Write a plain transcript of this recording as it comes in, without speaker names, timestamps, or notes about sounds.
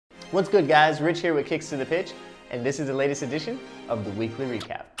What's good, guys? Rich here with Kicks to the Pitch, and this is the latest edition of the Weekly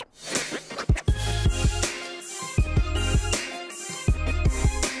Recap.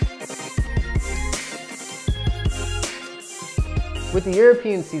 With the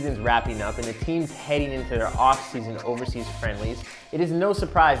European seasons wrapping up and the teams heading into their off-season overseas friendlies, it is no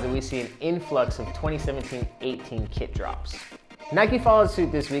surprise that we see an influx of 2017-18 kit drops. Nike followed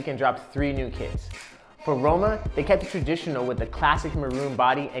suit this week and dropped 3 new kits. For Roma, they kept it traditional with the classic maroon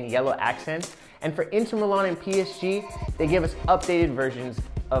body and yellow accents, and for Inter Milan and PSG, they gave us updated versions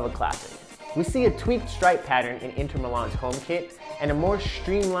of a classic. We see a tweaked stripe pattern in Inter Milan's home kit and a more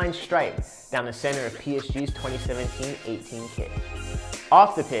streamlined stripe down the center of PSG's 2017-18 kit.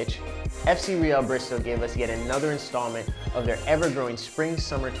 Off the pitch, FC Real Bristol gave us yet another installment of their ever-growing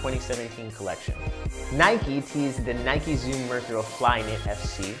Spring-Summer 2017 collection. Nike teased the Nike Zoom Mercurial Flynit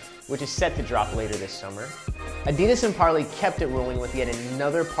F.C, which is set to drop later this summer. Adidas and Parley kept it rolling with yet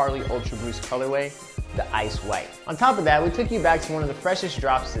another Parley Ultra Boost colorway, the Ice White. On top of that, we took you back to one of the freshest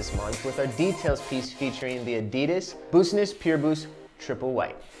drops this month with our details piece featuring the Adidas Busenitz Pureboost Triple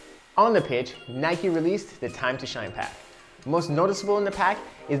White. On the pitch, Nike released the Time to Shine pack. Most noticeable in the pack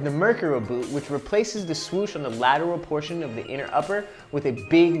is the Mercurial boot, which replaces the swoosh on the lateral portion of the inner upper with a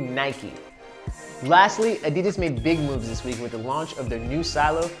big Nike. Lastly, Adidas made big moves this week with the launch of their new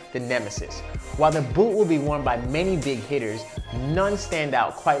silo, the Nemeziz. While the boot will be worn by many big hitters, none stand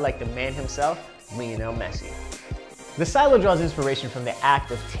out quite like the man himself, Lionel Messi. The silo draws inspiration from the act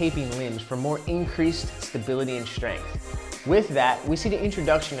of taping limbs for more increased stability and strength. With that, we see the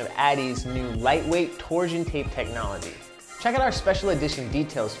introduction of Adi's new lightweight torsion tape technology. Check out our special edition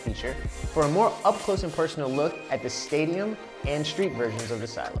details feature for a more up-close and personal look at the stadium and street versions of the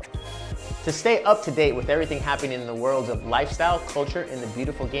silo. To stay up to date with everything happening in the worlds of lifestyle, culture, and the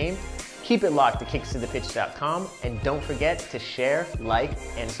beautiful game, keep it locked to kickstothepitch.com and don't forget to share, like,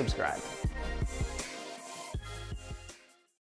 and subscribe.